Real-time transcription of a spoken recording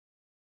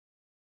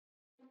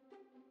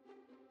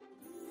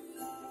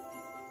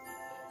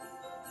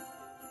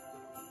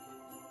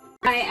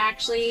I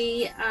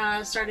actually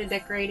started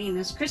decorating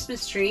this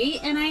Christmas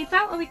tree, and I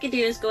thought what we could do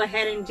is go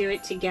ahead and do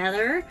it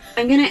together.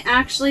 I'm gonna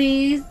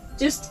actually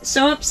just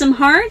sew up some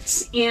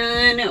hearts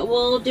and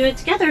we'll do it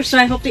together, so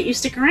I hope that you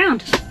stick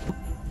around.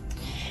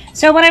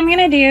 So what I'm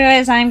gonna do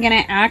is I'm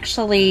gonna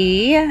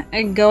actually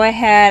go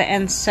ahead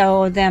and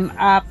sew them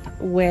up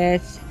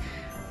with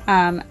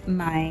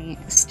my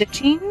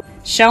stitching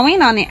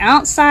showing on the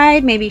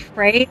outside, maybe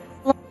frayed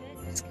a little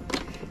bit.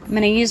 I'm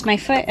gonna use my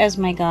foot as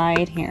my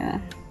guide here.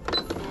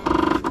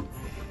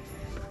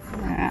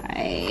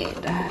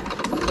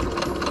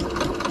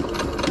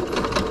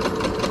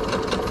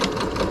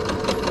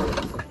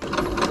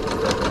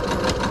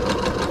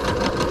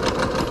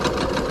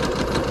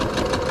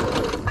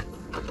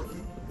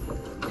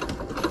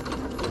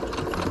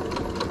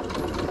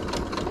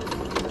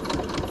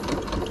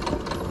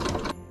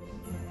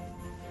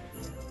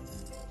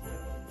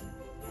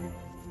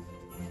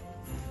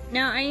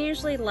 Now I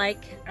usually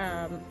like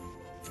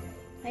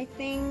my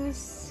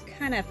things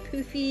kind of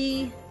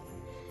poofy.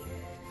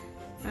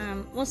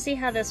 We'll see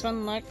how this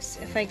one looks.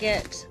 If I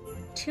get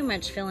too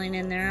much filling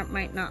in there, it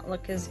might not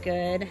look as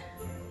good.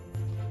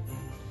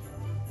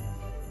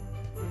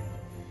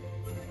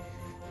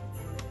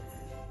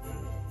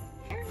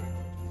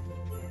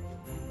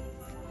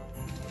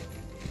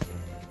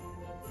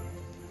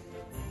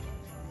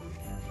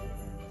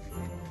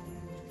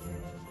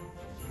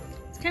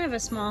 It's kind of a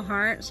small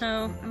heart,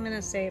 so I'm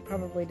gonna say it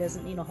probably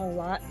doesn't need a whole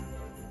lot.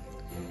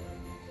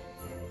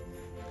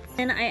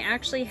 And I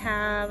actually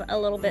have a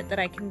little bit that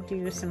I can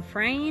do some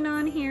fraying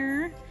on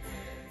here.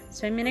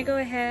 So I'm gonna go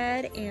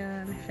ahead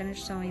and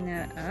finish sewing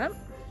that up.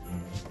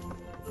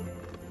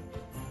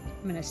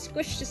 I'm gonna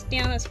squish this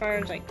down as far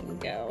as I can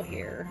go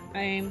here.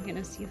 I'm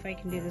gonna see if I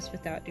can do this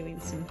without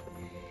doing some.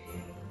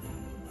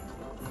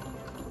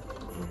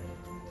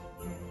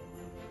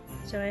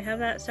 So I have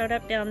that sewed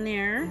up down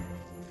there.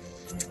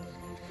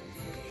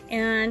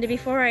 And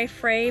before I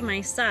fray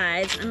my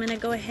sides, I'm gonna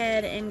go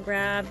ahead and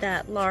grab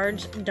that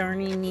large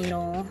darning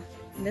needle.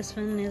 This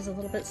one is a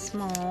little bit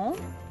small,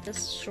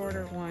 this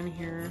shorter one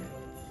here.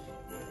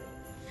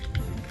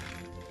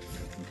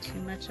 Not too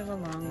much of a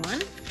long one.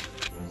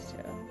 So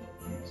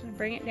I'm just gonna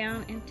bring it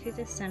down into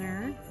the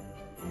center.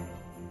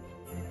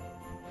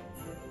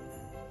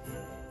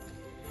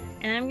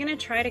 And I'm gonna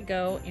try to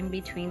go in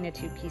between the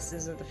two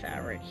pieces of the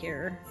fabric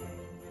here.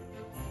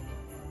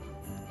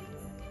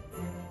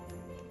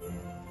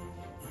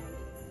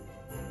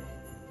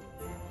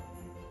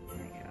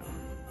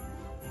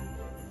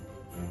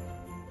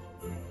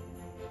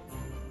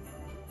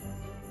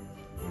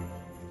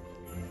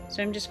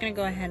 So I'm just going to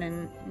go ahead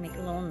and make a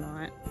little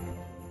knot.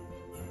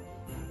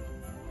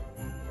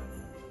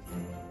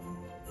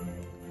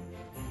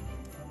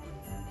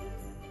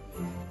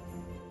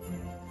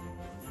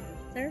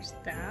 There's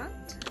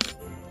that.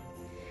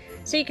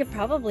 So you could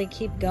probably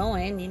keep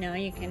going, you know,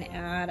 you can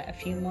add a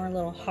few more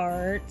little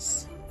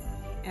hearts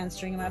and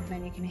string them up, and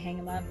then you can hang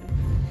them up.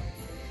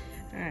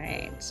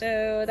 Alright,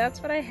 so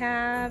that's what I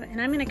have,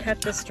 and I'm going to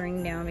cut the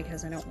string down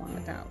because I don't want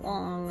it that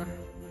long.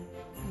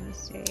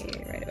 Let's see,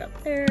 right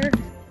about there.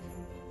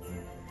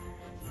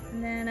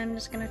 And then I'm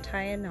just going to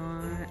tie a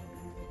knot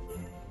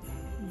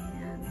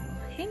and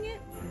we'll hang it.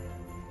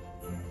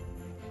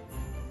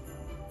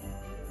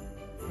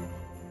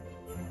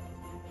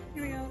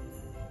 Here we go.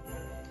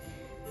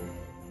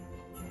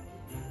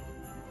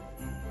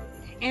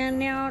 And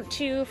now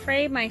to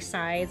fray my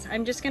sides,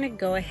 I'm just going to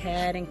go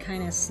ahead and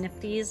kind of snip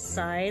these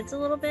sides a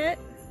little bit.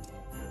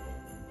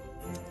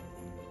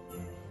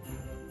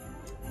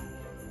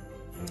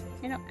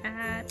 And I'll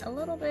add a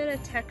little bit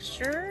of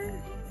texture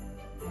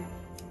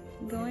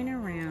going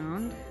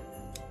around.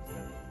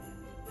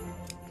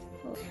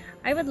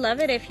 I would love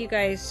it if you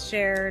guys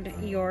shared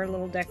your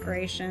little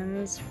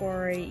decorations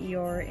for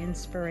your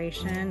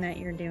inspiration that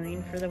you're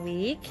doing for the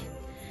week.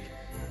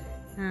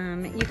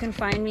 You can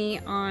find me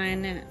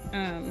on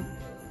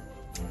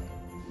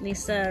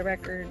Lisa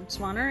Record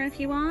Swanner if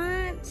you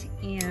want,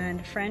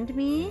 and friend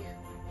me.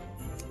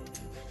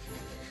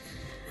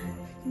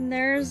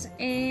 There's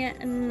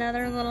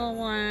another little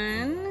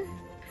one.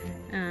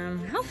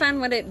 How fun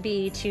would it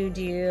be to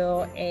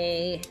do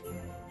a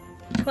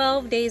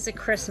 12 days of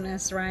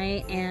Christmas,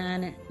 right?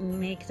 And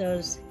make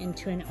those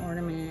into an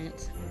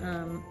ornament.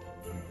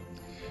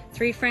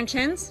 3 French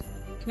hens.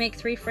 You can make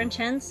 3 French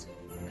hens.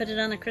 Put it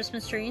on the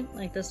Christmas tree,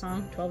 like the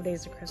song, 12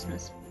 Days of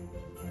Christmas.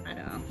 I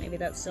don't know, maybe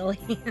that's silly.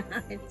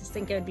 I just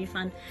think it would be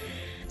fun.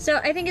 So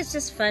I think it's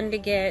just fun to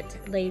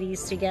get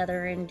ladies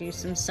together and do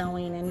some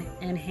sewing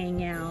and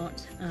hang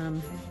out.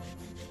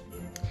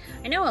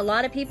 I know a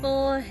lot of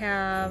people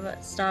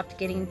have stopped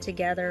getting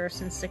together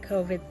since the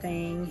COVID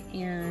thing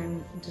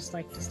and just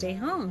like to stay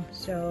home.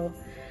 So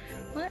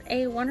what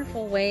a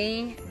wonderful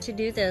way to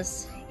do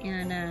this,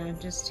 and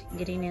just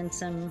getting in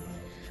some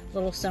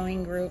little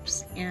sewing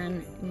groups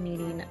and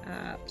meeting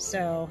up.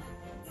 So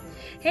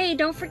Hey,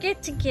 don't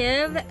forget to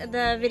give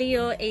the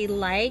video a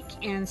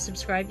like and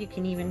subscribe. You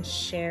can even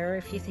share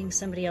if you think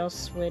somebody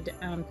else would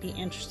be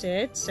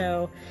interested.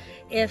 So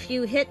if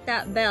you hit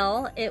that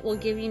bell, it will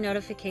give you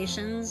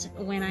notifications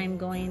when I'm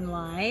going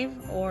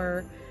live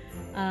or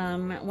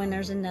when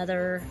there's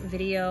another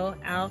video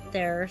out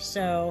there.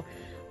 So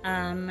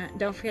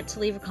don't forget to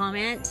leave a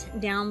comment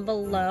down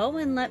below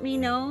and let me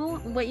know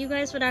what you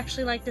guys would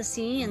actually like to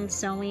see in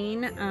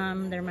sewing.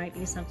 There might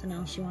be something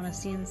else you want to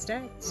see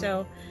instead.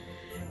 So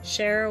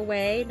share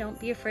away, don't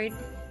be afraid,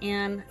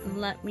 and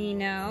let me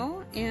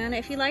know. And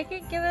if you like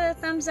it, give it a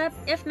thumbs up.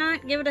 If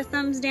not, give it a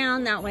thumbs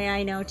down. That way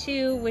I know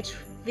too which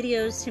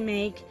videos to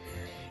make.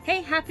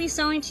 Hey, happy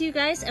sewing to you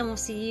guys, and we'll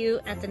see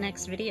you at the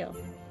next video.